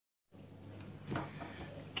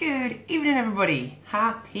Good evening, everybody.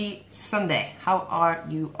 Happy Sunday. How are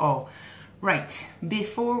you all? Right,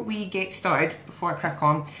 before we get started, before I crack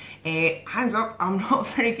on, hands up, I'm not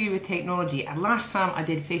very good with technology. And last time I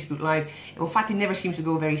did Facebook Live, in fact, it never seems to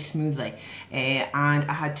go very smoothly. And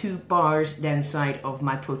I had 2 bars down the side of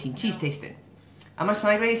my protein cheese tasting. Am I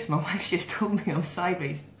sideways? My wife just told me I'm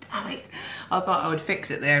sideways. Damn it. I thought I would fix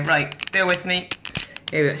it there. Right, bear with me.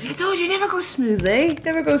 Here we go. See, I told you, never go smoothly.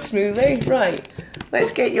 Never go smoothly. Right,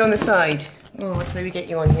 let's get you on the side. Oh, let's maybe get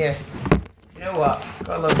you on here. You know what?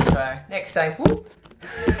 Got a load of fire. Next time. Whoop.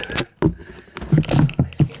 Let's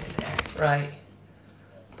get it there. Right.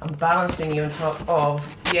 I'm balancing you on top of.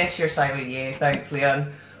 Yes, you're sideways. Yeah, thanks,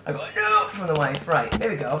 Leon. I got a no from the wife. Right, there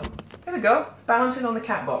we go. There we go. Balancing on the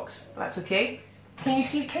cat box. That's okay. Can you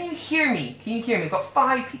see? Can you hear me? Can you hear me? We've got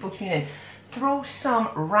 5 people tuning in. Throw some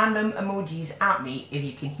random emojis at me if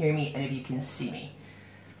you can hear me and if you can see me.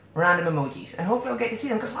 Random emojis. And hopefully I'll get to see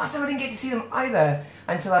them, because last time I didn't get to see them either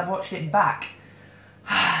until I'd watched it back.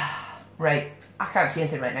 Right, I can't see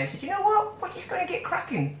anything right now, so you know what? We're just going to get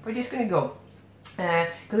cracking. We're just going to go. Because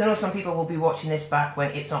I know some people will be watching this back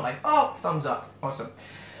when it's not like, oh, thumbs up. Awesome.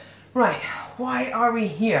 Right, why are we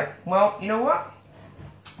here? Well, you know what?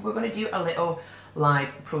 We're going to do a little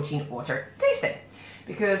live protein water tasting.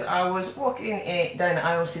 Because I was walking down the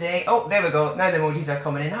aisles today. Oh, there we go. Now the emojis are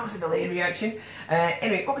coming in. That was a delayed reaction.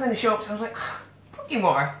 Anyway, walking in the shops, I was like, protein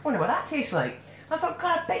water. Wonder what that tastes like. I thought,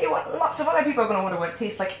 God, I bet you what, lots of other people are going to wonder what it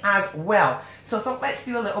tastes like as well. So I thought, let's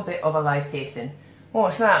do a little bit of a live tasting.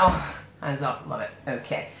 What's that? Oh, hands up. Love it.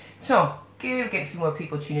 Okay. So, good. We're getting a few more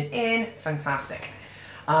people tuning in. Fantastic.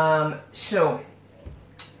 So,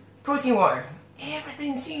 protein water.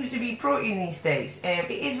 Everything seems to be protein these days. It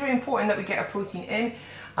is very important that we get our protein in.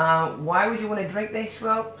 Why would you want to drink this?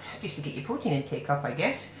 Well, just to get your protein intake up, I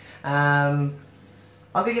guess. I'll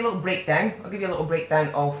give you a little breakdown. I'll give you a little breakdown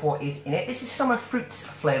of what is in it. This is summer fruits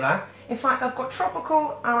flavour. In fact, I've got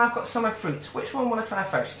tropical and I've got summer fruits. Which one will I try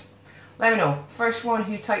first? Let me know. First one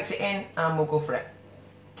who types it in and we'll go for it.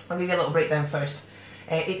 I'll give you a little breakdown first.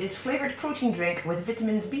 It is flavoured protein drink with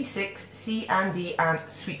vitamins B6, C and D and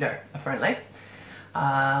sweetener, apparently.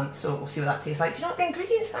 So we'll see what that tastes like. Do you know what the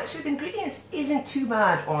ingredients? Actually, the ingredients isn't too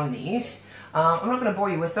bad on these. I'm not going to bore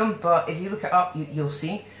you with them, but if you look it up, you'll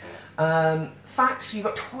see. Facts, you've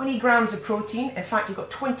got 20 grams of protein. In fact, you've got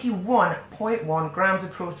 21.1 grams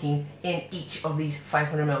of protein in each of these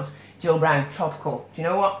 500 mils. Jill Brown, tropical. Do you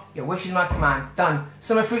know what? Your wish is my command. Done.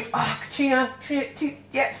 Summer fruits. Katrina,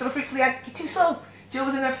 yeah, summer fruits, Leanne. You're too slow. Jill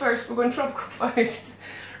was in there first. We're going tropical first.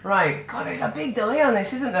 Right. God, there's a big delay on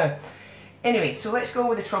this, isn't there? Anyway, so let's go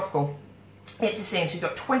with the tropical. It's the same, so you've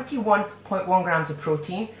got 21.1 grams of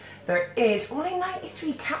protein. There is only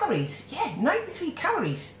 93 calories. Yeah, 93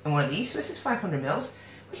 calories in one of these. So this is 500 mils,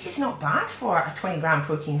 which is not bad for a 20 gram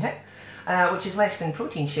protein hit, which is less than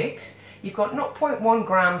protein shakes. You've got 0.1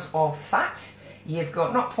 grams of fat. You've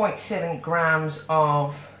got 0.7 grams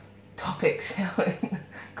of topics.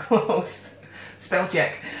 Close. Spell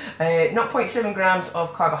check. 0.7 grams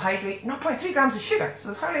of carbohydrate, 0.3 grams of sugar, so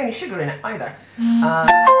there's hardly any sugar in it either. Do you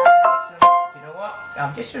know what?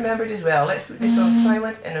 I've just remembered as well. Let's put this on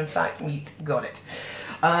silent, and in fact, we got it.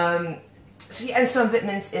 So yeah, and some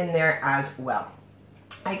vitamins in there as well.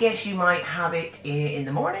 I guess you might have it in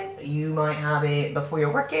the morning, you might have it before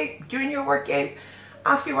your workout, during your workout,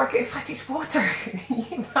 after your workout. In fact, it's water. You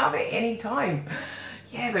can have it any time.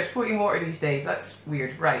 Yeah, there's protein water these days. That's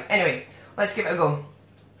weird. Right, anyway. Let's give it a go.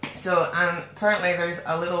 So, apparently there's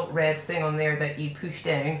a little red thing on there that you push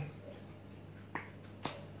down.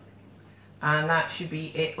 And that should be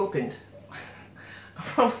it opened. I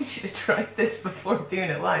probably should have tried this before doing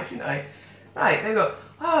it live, shouldn't I? Right, there we go.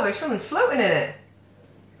 Oh, there's something floating in it.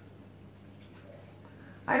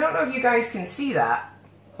 I don't know if you guys can see that.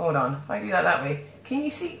 Hold on, if I do that way. Can you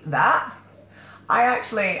see that? I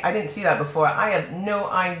didn't see that before. I have no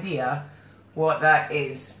idea what that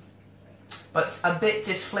is. But a bit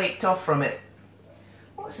just flaked off from it.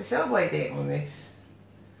 What's the sell-by date on this?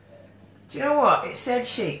 Do you know what? It said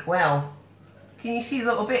shake well. Can you see the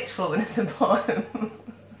little bits floating at the bottom?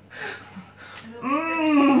 Do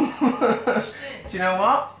you know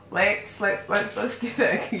what? Let's give it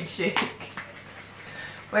a good shake.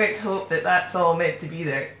 Let's hope that that's all meant to be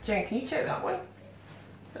there. Jen, can you check that one?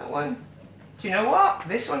 Is that one? Do you know what?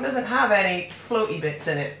 This one doesn't have any floaty bits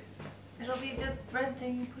in it. It'll be the red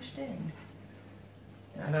thing you pushed in.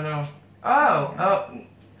 I don't know. Oh.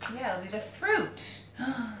 Yeah, it'll be the fruit.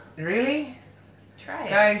 Really? Try it.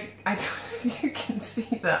 Guys, I don't know if you can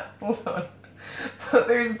see that. Hold on. But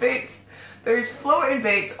there's bits. There's floating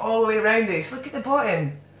bits all the way around this. Look at the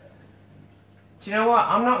bottom. Do you know what?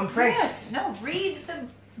 I'm not impressed. Yes. No, read the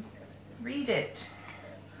Read it.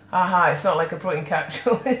 Haha, it's not like a protein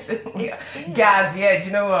capsule, is it? It Gaz, yeah, do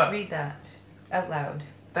you know what? Read that out loud.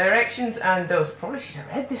 Directions and dose. Probably should have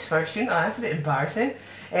read this first, shouldn't I? That's a bit embarrassing.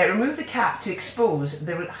 Remove the cap to expose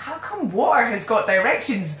the... How come water has got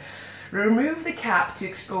directions? Remove the cap to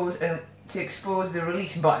expose the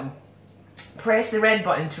release button. Press the red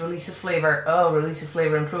button to release a flavour. Oh, release a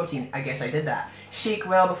flavour and protein. I guess I did that. Shake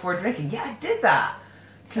well before drinking. Yeah, I did that.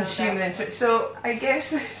 Consume then. So I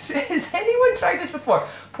guess has anyone tried this before?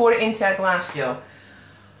 Pour it into a glass, Jill.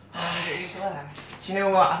 Glass. Do you know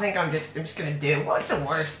what? I think I'm just gonna do. What's the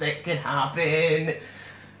worst that can happen?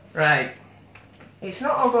 Right. It's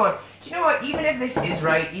not all going. Do you know what? Even if this is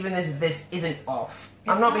right, even if this isn't off.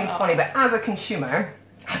 I'm not being funny, but as a consumer,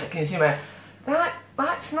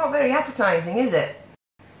 that's not very appetizing, is it?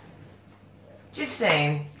 Just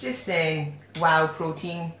saying. Wow,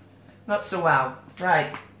 protein. Not so wow.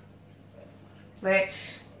 Right.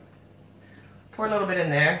 Let's pour a little bit in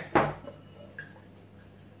there.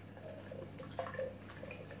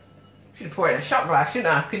 Should have poured it in a shot glass,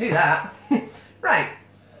 shouldn't I? Could do that. Right.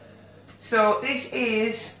 So this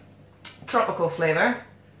is tropical flavour.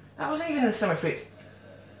 That wasn't even the summer fruit.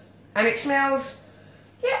 And it smells,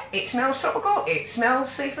 yeah, it smells tropical. It smells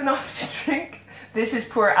safe enough to drink. This is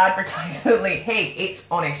poor advertisement. Like, hey, it's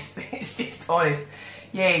honest. It's just honest.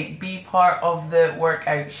 Yay, be part of the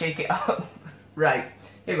workout. Shake it up. Right,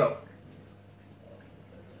 here we go.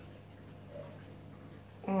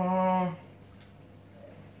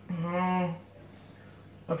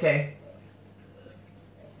 Okay.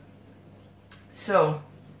 So,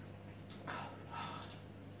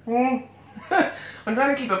 I'm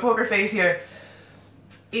trying to keep a poker face here.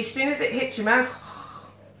 As soon as it hits your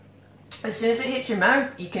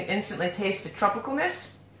mouth, you can instantly taste the tropicalness,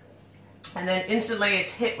 and then instantly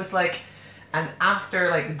it's hit with like an after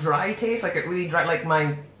like dry taste, like it really dry, like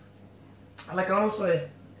my, like almost like,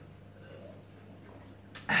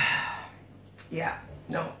 yeah,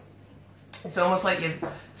 no. It's almost like you've,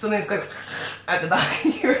 something's going at the back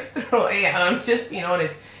of your throat, yeah, and I'm just being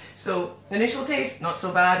honest. So, initial taste, not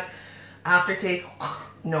so bad. Aftertaste,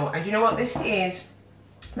 no. And you know what this is?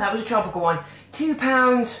 That was a tropical one.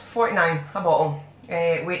 £2.49 a bottle.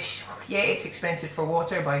 Which, yeah, it's expensive for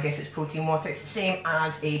water, but I guess it's protein water. It's the same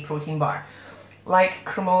as a protein bar. Like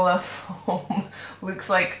cremola foam, looks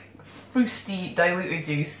like frosty diluted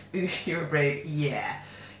juice. Oosh, your break, yeah.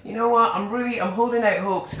 You know what, I'm holding out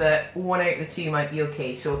hopes that one out of the two might be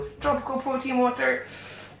okay. So, tropical protein water,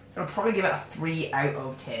 I'll probably give it a 3 out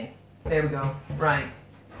of 10. There we go. Right.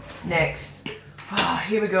 Next.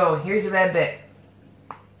 Here we go. Here's the red bit.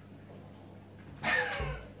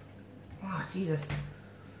 Oh, Jesus.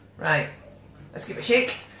 Right. Let's give it a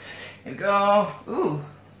shake. Here we go. Ooh.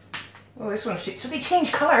 Oh, this one's shake. So they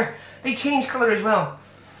change colour. They change colour as well.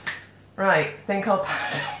 Right. Thing called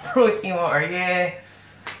protein water. Yeah.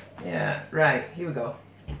 Yeah, right, here we go.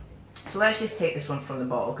 So let's just take this one from the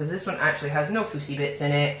bottle, because this one actually has no foosy bits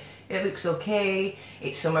in it. It looks okay.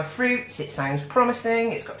 It's summer fruits. It sounds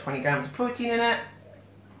promising. It's got 20 grams of protein in it.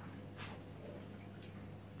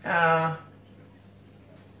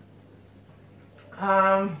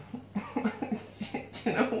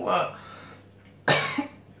 You know what?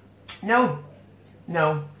 No.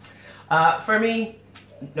 For me,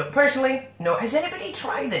 no, personally, no. Has anybody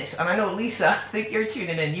tried this? And I know, Lisa, I think you're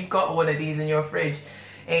tuning in. You've got one of these in your fridge.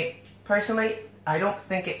 Personally, I don't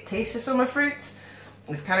think it tastes of summer fruits.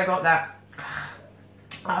 It's kind of got that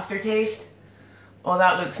aftertaste. Oh,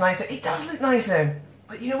 that looks nicer. It does look nicer.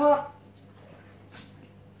 But you know what?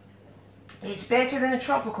 It's better than the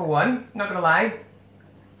tropical one, not gonna lie.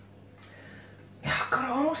 God,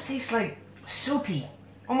 it almost tastes like soapy.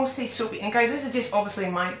 Almost tastes soapy. And guys, this is just obviously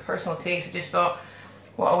my personal taste. I just thought,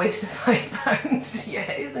 what a waste of £5.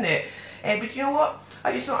 Yeah, isn't it? But you know what?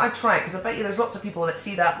 I just thought I'd try it, because I bet you there's lots of people that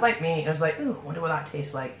see that like me, and I was like, ooh, I wonder what that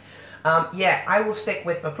tastes like. Yeah, I will stick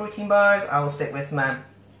with my protein bars. I will stick with my,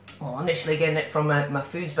 well, initially getting it from my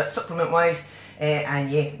foods, but supplement wise,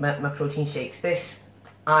 and yeah, my protein shakes. This,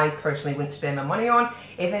 I personally wouldn't spend my money on.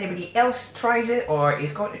 If anybody else tries it or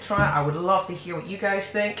is going to try it, I would love to hear what you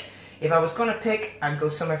guys think. If I was going to pick, I'd go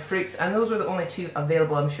summer fruits, and those were the only two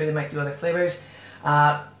available. I'm sure they might do other flavours.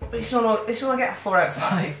 But this one will get a 4 out of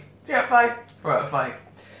 5. 3 out of 5? 4 out of 5.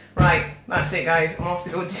 Right, that's it guys. I'm off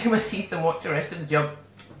to go do my teeth and watch the rest of the jump.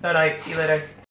 Alright, see you later.